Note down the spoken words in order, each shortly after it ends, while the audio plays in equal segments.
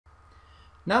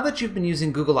Now that you've been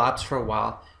using Google Apps for a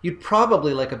while, you'd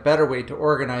probably like a better way to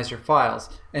organize your files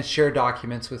and share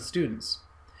documents with students.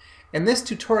 In this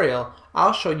tutorial,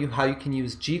 I'll show you how you can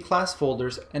use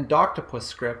gClassFolders and Doctopus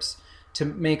scripts to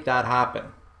make that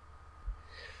happen.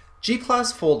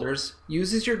 gClassFolders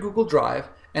uses your Google Drive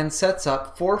and sets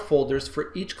up 4 folders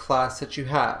for each class that you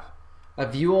have. A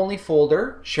view-only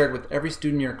folder shared with every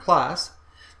student in your class.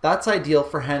 That's ideal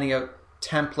for handing out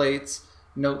templates,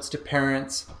 notes to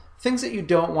parents, things that you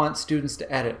don't want students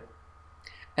to edit.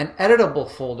 An editable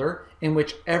folder in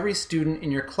which every student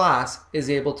in your class is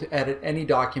able to edit any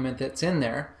document that's in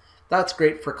there. That's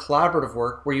great for collaborative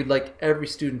work where you'd like every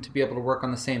student to be able to work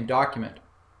on the same document.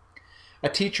 A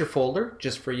teacher folder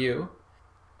just for you.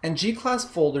 And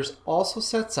gClassFolders also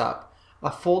sets up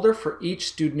a folder for each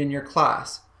student in your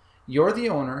class. You're the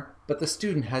owner, but the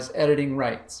student has editing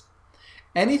rights.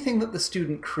 Anything that the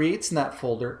student creates in that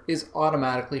folder is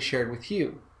automatically shared with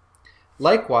you.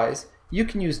 Likewise, you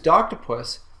can use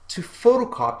Doctopus to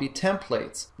photocopy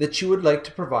templates that you would like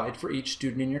to provide for each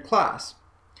student in your class.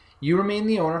 You remain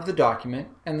the owner of the document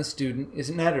and the student is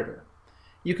an editor.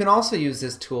 You can also use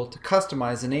this tool to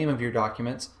customize the name of your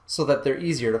documents so that they're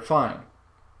easier to find.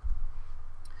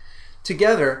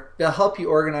 Together, they'll help you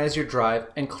organize your drive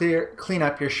and clean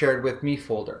up your Shared With Me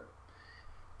folder.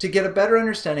 To get a better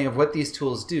understanding of what these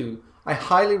tools do, I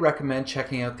highly recommend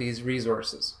checking out these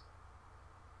resources.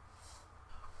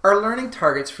 Our learning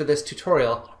targets for this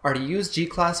tutorial are to use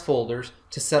gClassFolders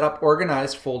to set up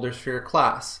organized folders for your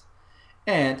class,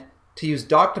 and to use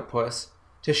Doctopus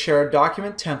to share a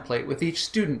document template with each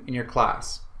student in your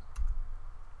class.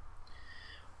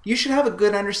 You should have a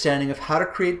good understanding of how to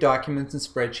create documents and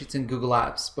spreadsheets in Google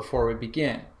Apps before we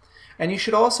begin, and you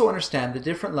should also understand the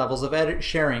different levels of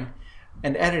sharing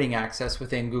and editing access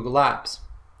within Google Apps.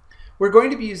 We're going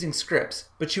to be using scripts,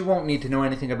 but you won't need to know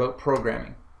anything about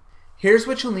programming. Here's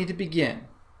what you'll need to begin.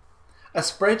 A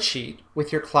spreadsheet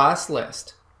with your class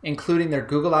list, including their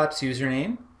Google Apps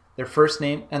username, their first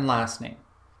name and last name,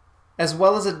 as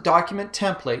well as a document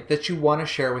template that you want to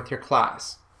share with your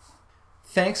class.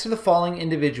 Thanks to the following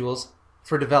individuals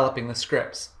for developing the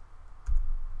scripts,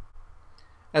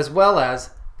 as well as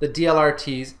the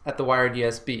DLRTs at the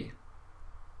WiredUSB.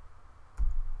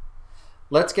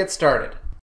 Let's get started.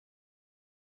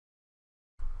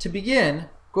 To begin,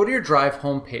 go to your Drive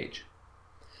homepage.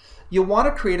 You'll want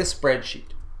to create a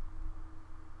spreadsheet.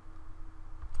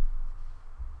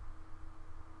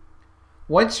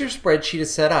 Once your spreadsheet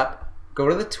is set up, go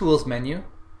to the Tools menu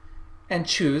and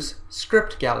choose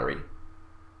Script Gallery.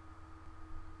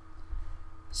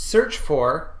 Search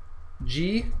for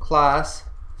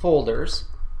gClassFolders,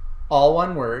 all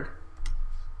one word,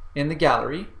 in the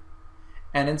gallery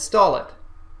and install it.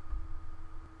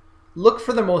 Look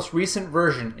for the most recent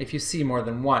version if you see more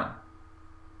than one.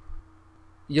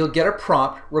 You'll get a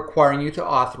prompt requiring you to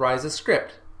authorize a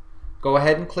script. Go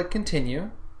ahead and click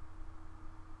Continue.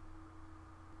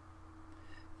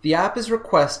 The app is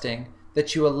requesting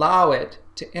that you allow it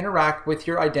to interact with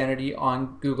your identity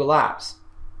on Google Apps.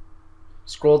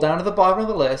 Scroll down to the bottom of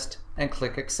the list and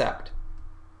click Accept.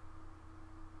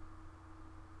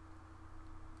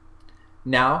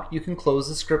 Now you can close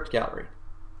the script gallery.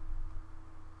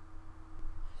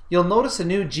 You'll notice a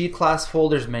new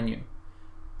gClassFolders menu.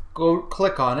 Go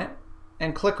click on it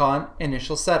and click on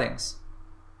Initial Settings.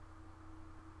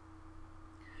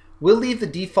 We'll leave the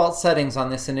default settings on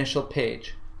this initial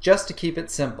page just to keep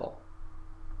it simple.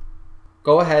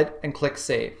 Go ahead and click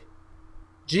Save.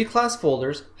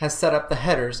 gClassFolders has set up the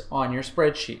headers on your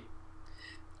spreadsheet.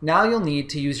 Now you'll need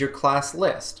to use your class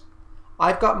list.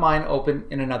 I've got mine open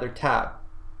in another tab.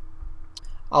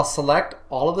 I'll select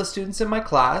all of the students in my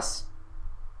class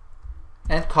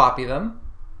and copy them.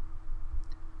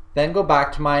 Then go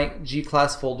back to my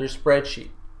gClassFolders spreadsheet.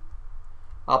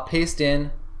 I'll paste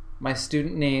in my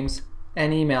student names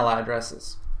and email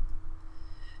addresses.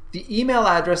 The email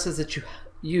addresses that you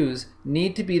use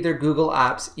need to be their Google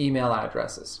Apps email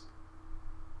addresses.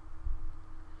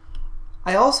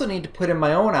 I also need to put in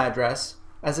my own address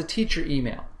as a teacher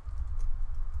email.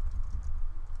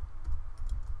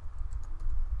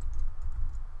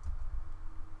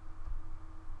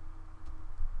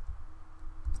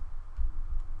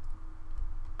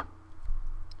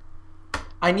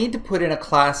 I need to put in a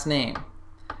class name.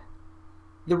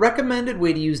 The recommended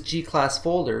way to use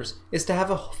gClassFolders is to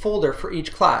have a folder for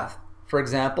each class. For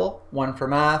example, one for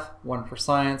math, one for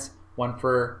science, one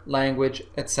for language,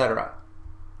 etc.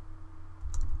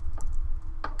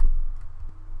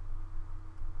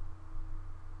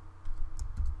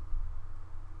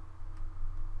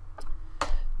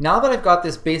 Now that I've got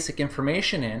this basic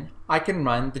information in, I can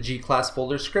run the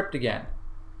gClassFolders script again.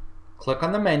 click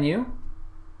on the menu,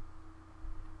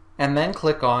 and then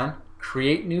click on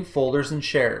Create New Folders and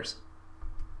Shares.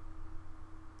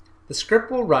 The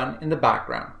script will run in the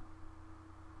background.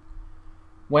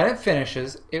 When it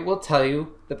finishes, it will tell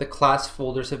you that the class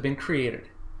folders have been created.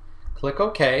 Click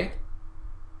OK,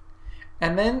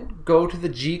 and then go to the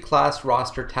gClass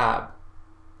Roster tab.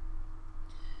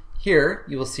 Here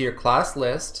you will see your class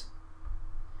list,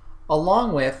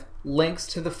 along with links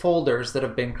to the folders that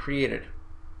have been created.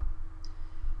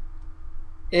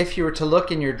 If you were to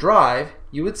look in your drive,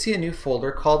 you would see a new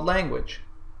folder called Language.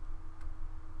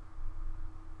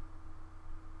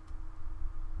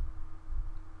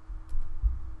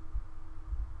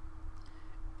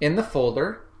 In the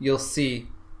folder, you'll see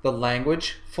the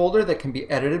language folder that can be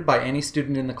edited by any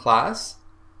student in the class,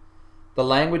 the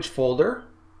language folder,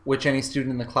 which any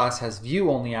student in the class has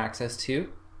view-only access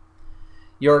to,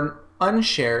 your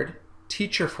unshared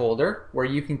teacher folder, where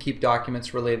you can keep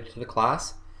documents related to the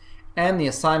class, and the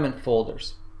assignment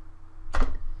folders.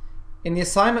 In the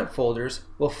assignment folders,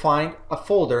 we'll find a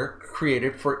folder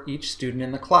created for each student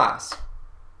in the class.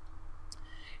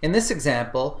 In this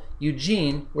example,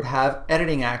 Eugene would have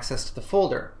editing access to the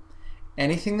folder.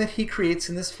 Anything that he creates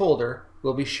in this folder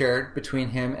will be shared between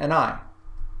him and I.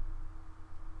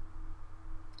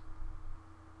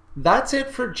 That's it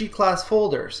for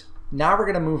gClassFolders. Now we're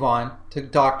going to move on to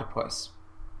Doctopus.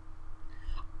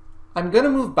 I'm going to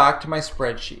move back to my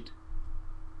spreadsheet.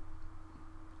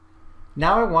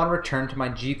 Now I want to return to my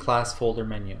gClassFolder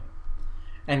menu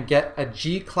and get a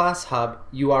gClassHub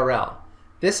URL.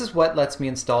 This is what lets me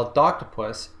install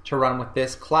Doctopus to run with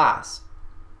this class.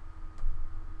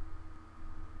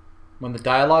 When the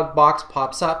dialog box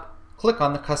pops up, click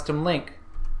on the custom link.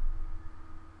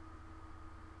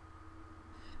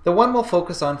 The one we'll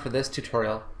focus on for this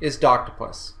tutorial is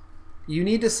Doctopus. You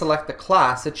need to select the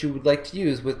class that you would like to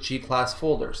use with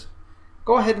gClassFolders.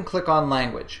 Go ahead and click on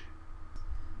Language.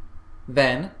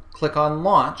 Then click on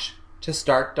Launch to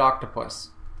start Doctopus.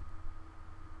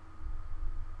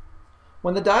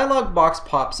 When the dialog box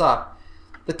pops up,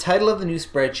 the title of the new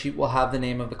spreadsheet will have the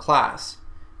name of the class.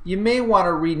 You may want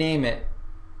to rename it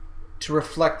to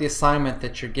reflect the assignment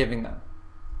that you're giving them.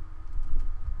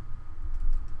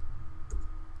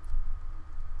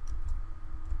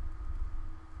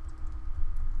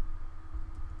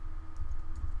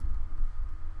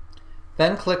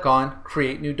 Then click on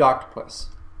Create New Doctopus.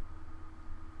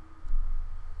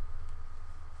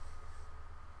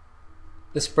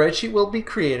 The spreadsheet will be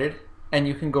created and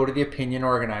you can go to the opinion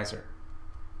organizer.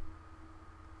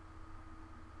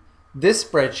 This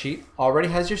spreadsheet already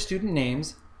has your student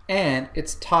names and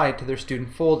it's tied to their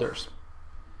student folders.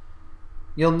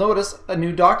 You'll notice a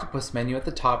new Doctopus menu at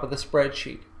the top of the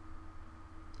spreadsheet.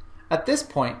 At this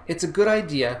point, it's a good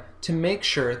idea to make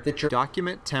sure that your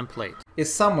document template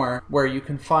is somewhere where you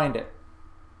can find it.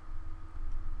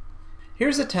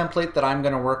 Here's a template that I'm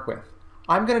going to work with.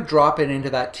 I'm going to drop it into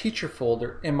that teacher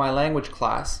folder in my language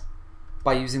class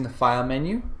by using the File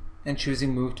menu and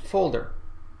choosing Move to Folder.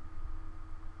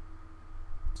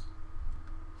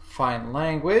 Find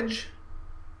Language,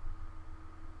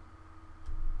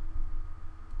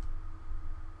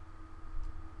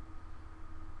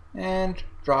 and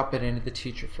drop it into the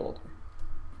teacher folder.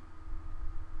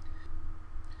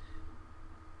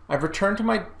 I've returned to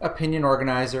my opinion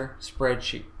organizer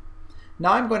spreadsheet.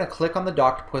 Now I'm going to click on the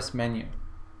Doctopus menu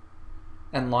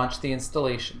and launch the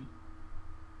installation.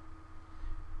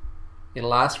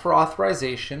 It'll ask for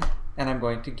authorization and I'm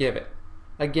going to give it.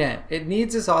 Again, it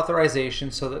needs this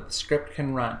authorization so that the script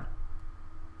can run.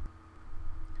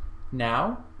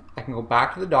 Now I can go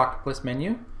back to the Doctopus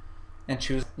menu and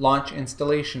choose Launch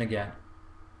Installation again.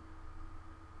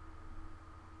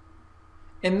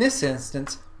 In this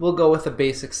instance, we'll go with a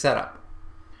basic setup.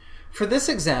 For this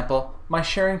example, my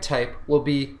sharing type will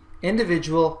be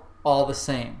individual, all the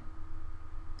same.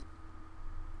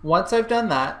 Once I've done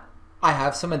that, I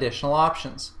have some additional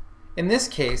options. In this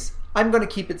case, I'm going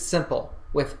to keep it simple,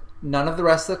 with none of the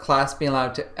rest of the class being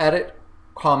allowed to edit,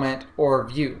 comment, or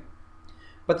view.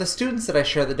 But the students that I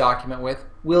share the document with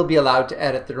will be allowed to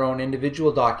edit their own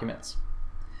individual documents.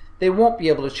 They won't be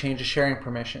able to change the sharing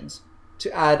permissions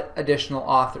to add additional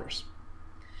authors.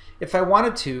 If I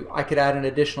wanted to, I could add an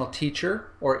additional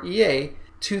teacher or EA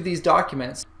to these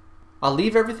documents. I'll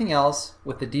leave everything else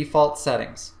with the default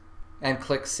settings and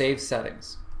click Save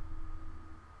Settings.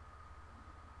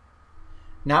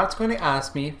 Now it's going to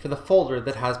ask me for the folder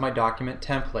that has my document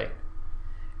template.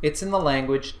 It's in the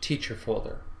Language Teacher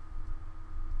folder.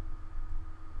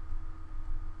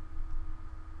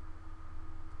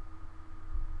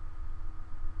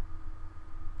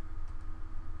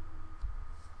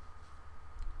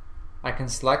 I can can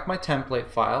select my template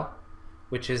file,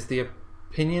 which is the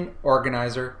Opinion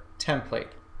Organizer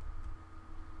template.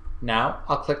 Now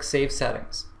I'll click Save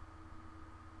Settings.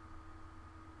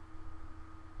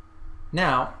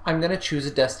 Now I'm going to choose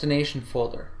a destination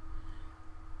folder.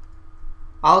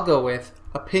 I'll go with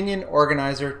Opinion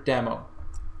Organizer Demo.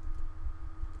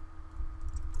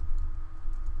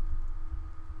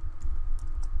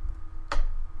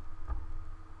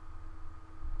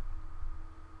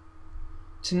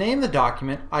 To name the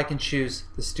document, I can choose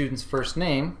the student's first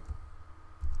name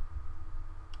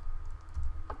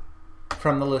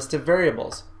from the list of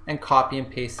variables and copy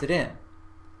and paste it in.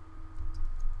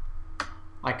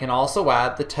 I can also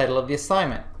add the title of the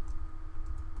assignment.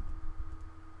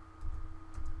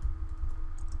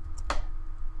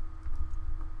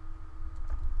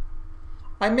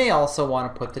 I may also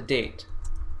want to put the date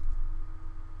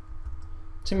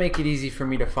to make it easy for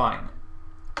me to find.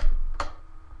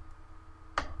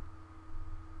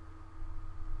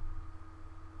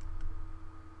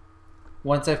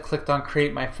 Once I've clicked on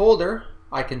Create My Folder,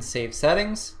 I can save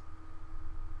settings,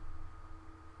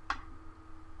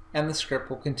 and the script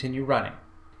will continue running.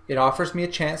 It offers me a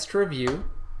chance to review,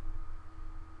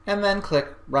 and then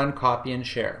click Run, Copy, and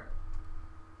Share.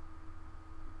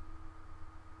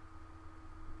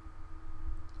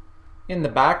 In the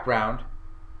background,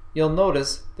 you'll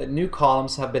notice that new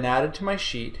columns have been added to my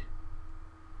sheet,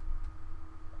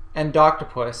 and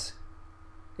Doctopus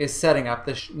is setting up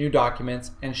the new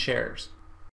documents and shares.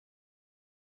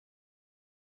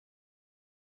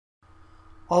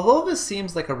 Although this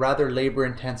seems like a rather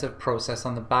labor-intensive process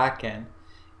on the back end,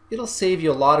 it'll save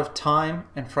you a lot of time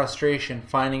and frustration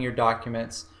finding your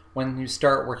documents when you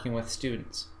start working with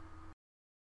students.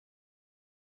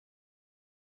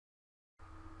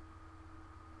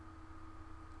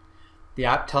 The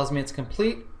app tells me it's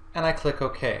complete, and I click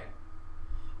OK.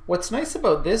 What's nice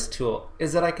about this tool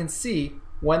is that I can see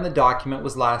when the document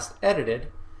was last edited,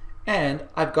 and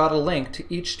I've got a link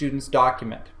to each student's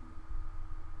document.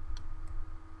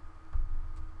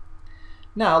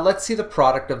 Now let's see the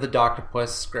product of the Doctopus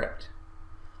script.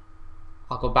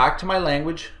 I'll go back to my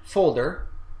language folder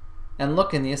and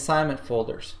look in the assignment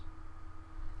folders.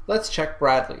 Let's check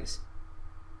Bradley's.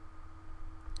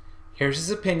 Here's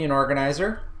his opinion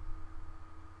organizer.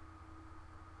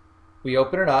 We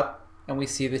open it up and we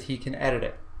see that he can edit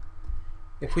it.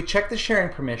 If we check the sharing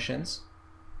permissions,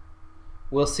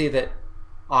 we'll see that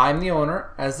I'm the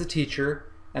owner as the teacher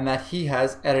and that he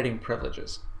has editing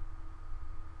privileges.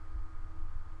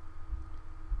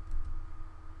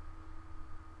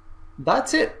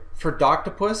 That's it for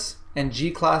Doctopus and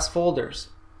gClassFolders.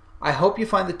 I hope you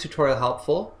find the tutorial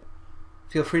helpful.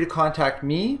 Feel free to contact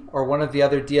me or one of the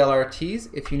other DLRTs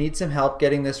if you need some help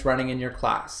getting this running in your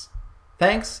class.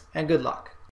 Thanks and good luck.